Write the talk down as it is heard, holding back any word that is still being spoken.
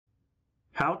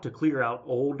How to clear out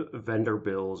old vendor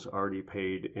bills already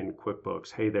paid in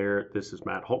QuickBooks. Hey there, this is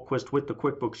Matt Holtquist with the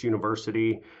QuickBooks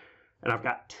University, and I've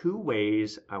got two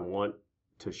ways I want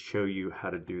to show you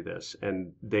how to do this,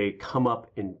 and they come up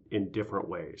in different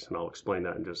ways, and I'll explain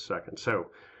that in just a second.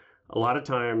 So a lot of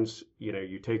times,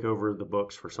 you take over the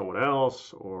books for someone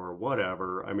else or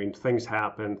whatever. I mean, things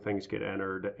happen, things get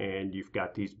entered, and you've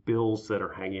got these bills that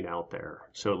are hanging out there.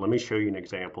 So let me show you an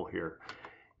example here.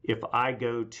 If I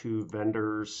go to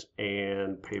vendors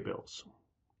and pay bills.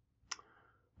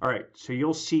 All right, so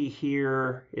you'll see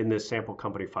here in this sample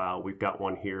company file, we've got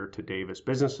one here to Davis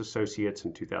Business Associates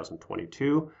in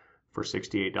 2022 for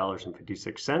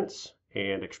 $68.56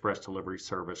 and express delivery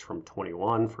service from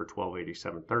 21 for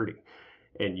 $1287.30.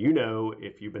 And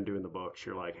if you've been doing the books,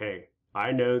 you're like, hey,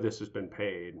 I know this has been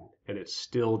paid and it's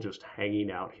still just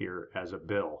hanging out here as a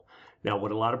bill. Now,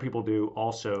 what a lot of people do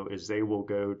also is they will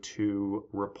go to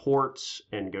reports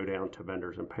and go down to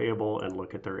vendors and payable and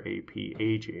look at their AP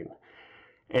aging.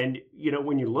 And,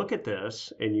 when you look at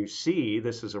this and you see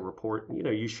this is a report,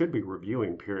 you should be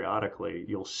reviewing periodically.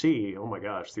 You'll see, oh my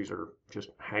gosh, these are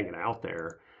just hanging out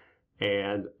there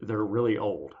and they're really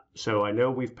old. So I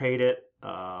know we've paid it.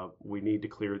 We need to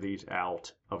clear these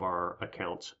out of our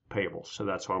accounts payable. So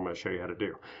that's what I'm going to show you how to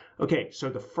do. Okay, so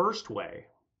the first way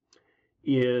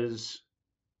is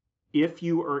if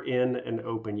you are in an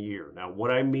open year. Now, what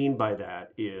I mean by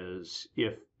that is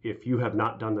if you have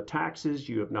not done the taxes,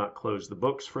 you have not closed the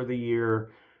books for the year,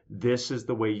 this is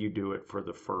the way you do it for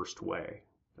the first way.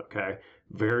 Okay,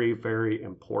 very, very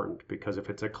important, because if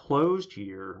it's a closed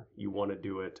year, you want to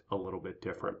do it a little bit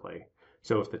differently.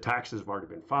 So if the taxes have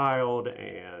already been filed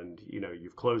and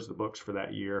you've closed the books for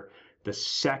that year, the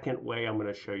second way I'm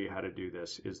going to show you how to do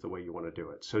this is the way you want to do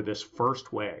it. So this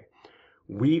first way,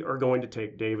 we are going to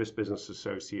take Davis Business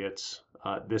Associates,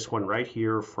 this one right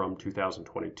here from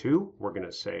 2022. We're going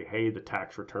to say, hey, the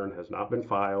tax return has not been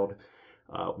filed.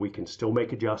 We can still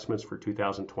make adjustments for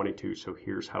 2022. So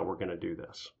here's how we're going to do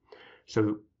this.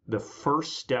 So the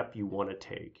first step you want to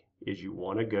take is you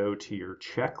want to go to your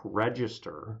check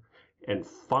register and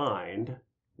find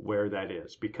where that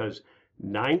is, because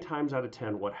 9 times out of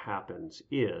 10, what happens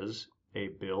is a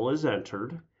bill is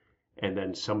entered and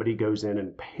then somebody goes in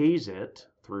and pays it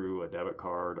through a debit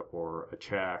card or a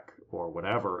check or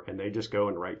whatever, and they just go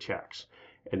and write checks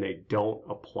and they don't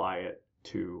apply it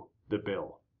to the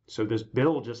bill. So this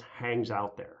bill just hangs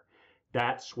out there.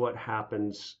 That's what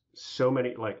happens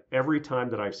like every time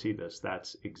that I see this,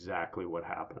 that's exactly what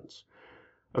happens.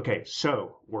 Okay,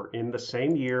 so we're in the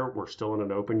same year, we're still in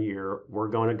an open year. We're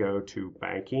going to go to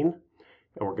banking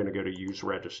and we're going to go to use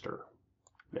register.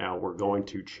 Now we're going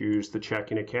to choose the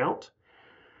checking account,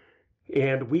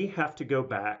 and we have to go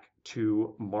back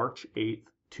to March 8th,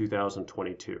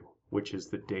 2022, which is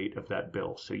the date of that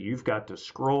bill. So you've got to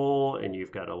scroll and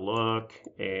you've got to look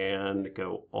and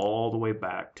go all the way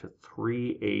back to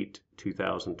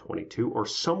 3/8/2022 or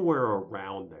somewhere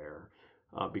around there,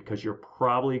 because you're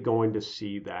probably going to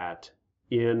see that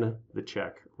in the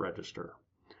check register.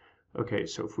 Okay,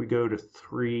 so if we go to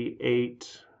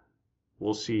 3/8,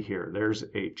 we'll see here, there's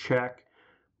a check.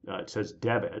 It says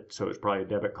debit, so it's probably a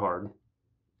debit card.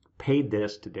 Paid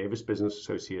this to Davis Business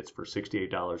Associates for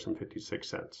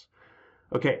 $68.56.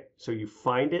 Okay, so you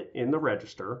find it in the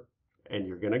register, and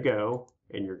you're going to go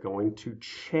and you're going to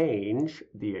change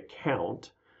the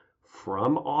account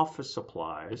from office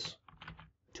supplies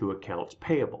to accounts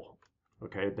payable.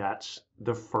 Okay, that's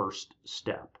the first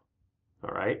step.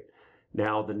 All right.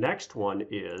 Now the next one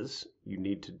is you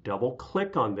need to double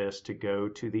click on this to go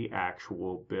to the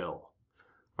actual bill.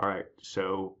 All right,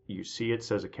 so you see it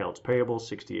says accounts payable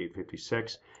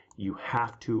 $68.56. You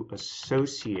have to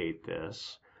associate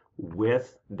this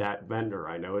with that vendor.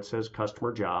 I know it says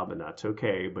customer job, and that's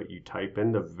okay, but you type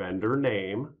in the vendor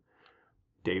name,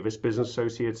 Davis Business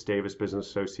Associates,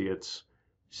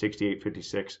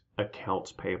 $68.56,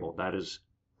 accounts payable. That is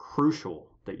crucial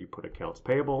that you put accounts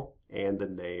payable and the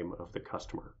name of the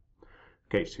customer.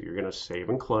 Okay, so you're going to save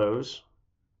and close.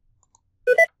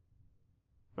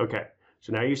 Okay,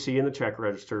 so now you see in the check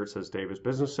register it says Davis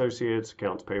Business Associates,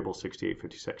 accounts payable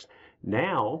 $68.56.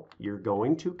 Now you're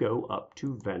going to go up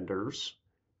to vendors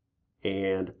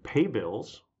and pay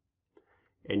bills,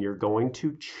 and you're going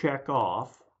to check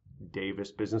off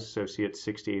Davis Business Associates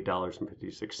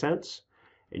 $68.56,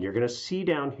 and you're going to see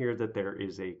down here that there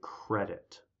is a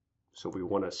credit. So we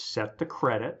want to set the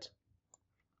credit.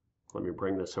 Let me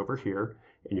bring this over here,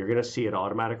 and you're going to see it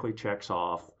automatically checks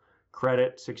off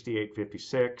credit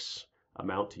 $68.56,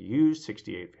 amount to use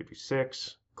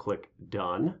 $68.56, click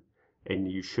done,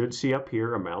 and you should see up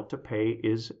here amount to pay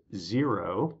is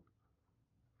 0.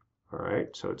 All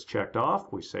right, so it's checked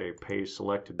off. We say pay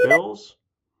selected bills,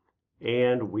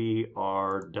 and we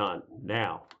are done.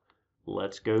 Now,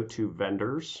 let's go to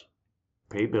vendors,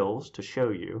 pay bills to show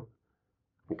you.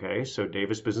 Okay, so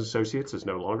Davis Business Associates is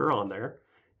no longer on there.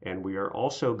 And we are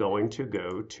also going to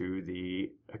go to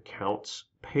the accounts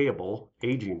payable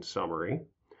aging summary.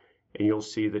 And you'll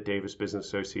see that Davis Business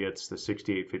Associates, the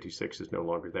 6856 is no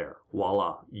longer there.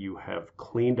 Voila, you have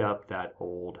cleaned up that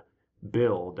old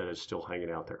bill that is still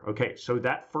hanging out there. Okay, so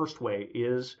that first way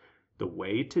is the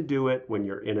way to do it when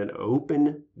you're in an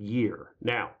open year.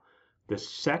 Now, the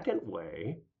second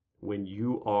way, when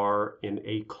you are in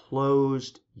a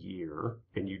closed year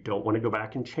and you don't want to go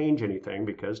back and change anything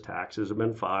because taxes have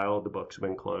been filed, the books have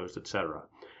been closed, etc.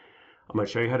 I'm going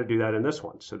to show you how to do that in this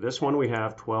one. So this one we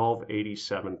have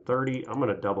 1287.30. I'm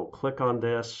going to double click on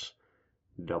this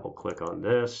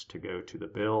to go to the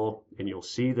bill, and you'll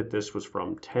see that this was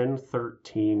from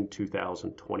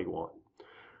 10/13/2021. All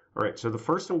right, so the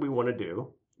first thing we want to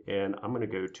do, and I'm going to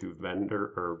go to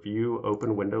vendor or view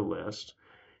open window list,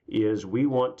 is we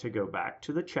want to go back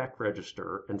to the check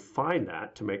register and find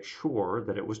that to make sure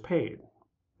that it was paid.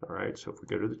 All right, so if we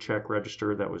go to the check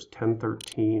register, that was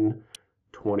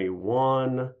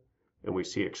 10/13/21, and we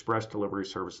see express delivery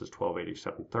services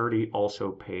 1287.30,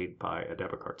 also paid by a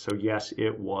debit card. So yes,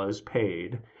 it was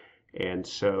paid, and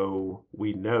so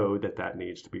we know that that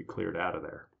needs to be cleared out of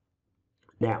there.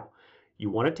 Now, you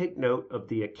want to take note of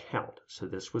the account. So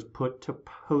this was put to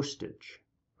postage.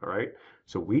 All right,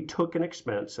 so we took an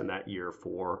expense in that year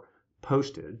for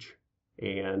postage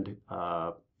and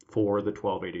for the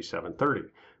 1287.30,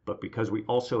 but because we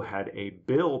also had a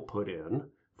bill put in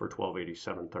for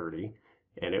 1287.30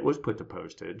 and it was put to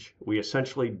postage, we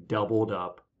essentially doubled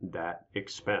up that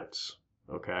expense.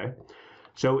 Okay,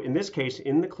 so in this case,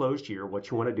 in the closed year,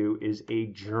 what you want to do is a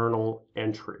journal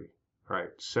entry. All right,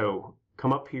 so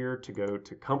come up here to go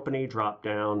to company drop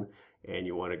down, and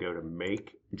you want to go to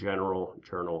make general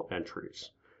journal entries.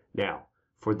 Now,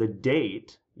 for the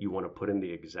date, you want to put in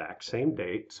the exact same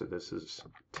date. So this is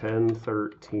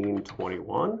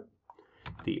 10/13/21.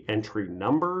 The entry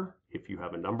number, if you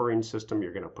have a numbering system,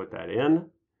 you're going to put that in.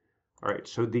 All right,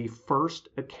 so the first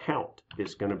account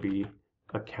is going to be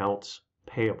accounts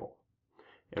payable.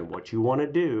 And what you want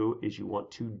to do is you want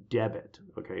to debit.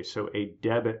 Okay, so a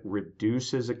debit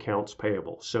reduces accounts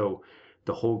payable. So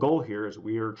the whole goal here is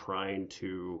we are trying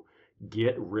to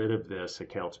get rid of this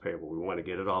accounts payable. We want to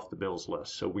get it off the bills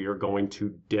list. So we are going to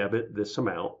debit this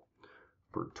amount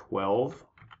for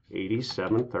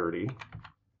 1287.30.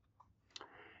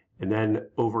 And then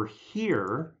over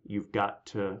here, you've got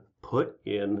to put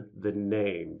in the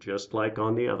name, just like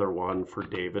on the other one for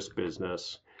Davis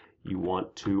Business. You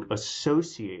want to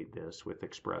associate this with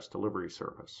express delivery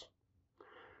service.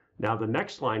 Now the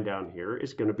next line down here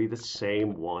is going to be the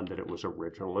same one that it was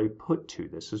originally put to.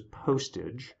 This is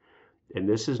postage, and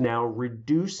this is now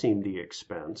reducing the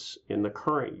expense in the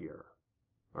current year.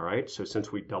 All right, so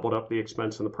since we doubled up the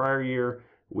expense in the prior year,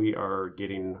 we are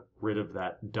getting rid of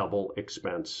that double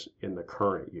expense in the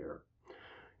current year.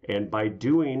 And by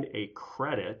doing a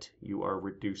credit, you are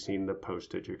reducing the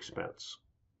postage expense.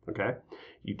 Okay,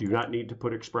 you do not need to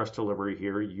put express delivery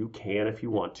here. You can if you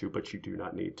want to, but you do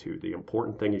not need to. The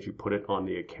important thing is you put it on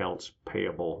the accounts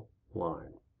payable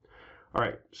line. All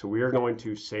right, so we are going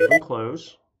to save and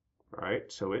close. All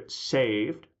right, so it's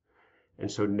saved.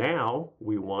 And so now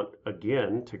we want,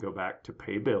 again, to go back to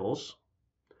pay bills.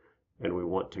 And we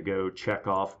want to go check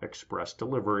off express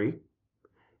delivery.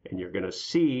 And you're going to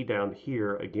see down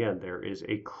here, again, there is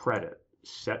a credit.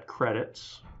 Set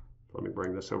credits. Let me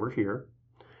bring this over here.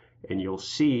 And you'll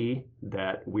see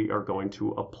that we are going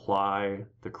to apply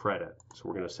the credit. So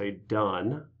we're going to say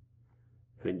done, and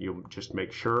then you'll just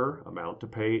make sure amount to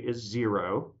pay is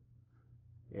 0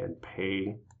 and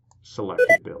pay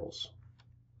selected bills.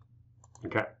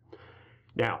 Okay,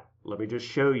 now let me just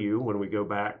show you when we go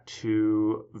back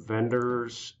to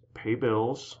vendors, pay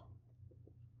bills,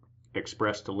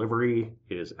 express delivery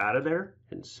is out of there,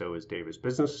 and so is Davis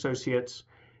Business Associates.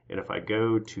 And if I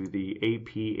go to the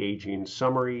AP aging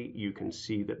summary, you can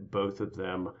see that both of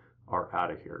them are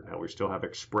out of here. Now we still have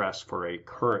express for a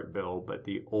current bill, but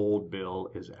the old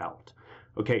bill is out.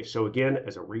 Okay, so again,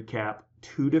 as a recap,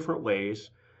 2 different ways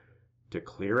to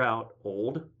clear out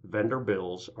old vendor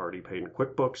bills already paid in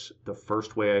QuickBooks. The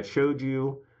first way I showed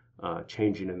you,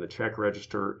 changing in the check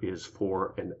register, is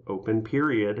for an open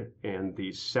period, and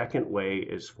the second way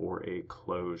is for a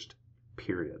closed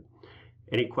period.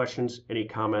 Any questions, any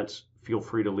comments, feel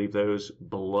free to leave those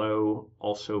below.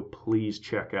 Also, please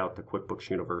check out the QuickBooks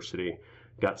University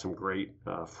Got some great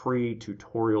free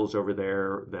tutorials over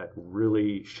there that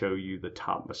really show you the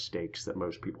top mistakes that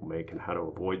most people make and how to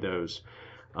avoid those.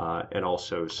 And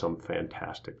also some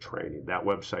fantastic training. That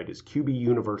website is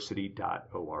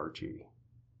qbuniversity.org.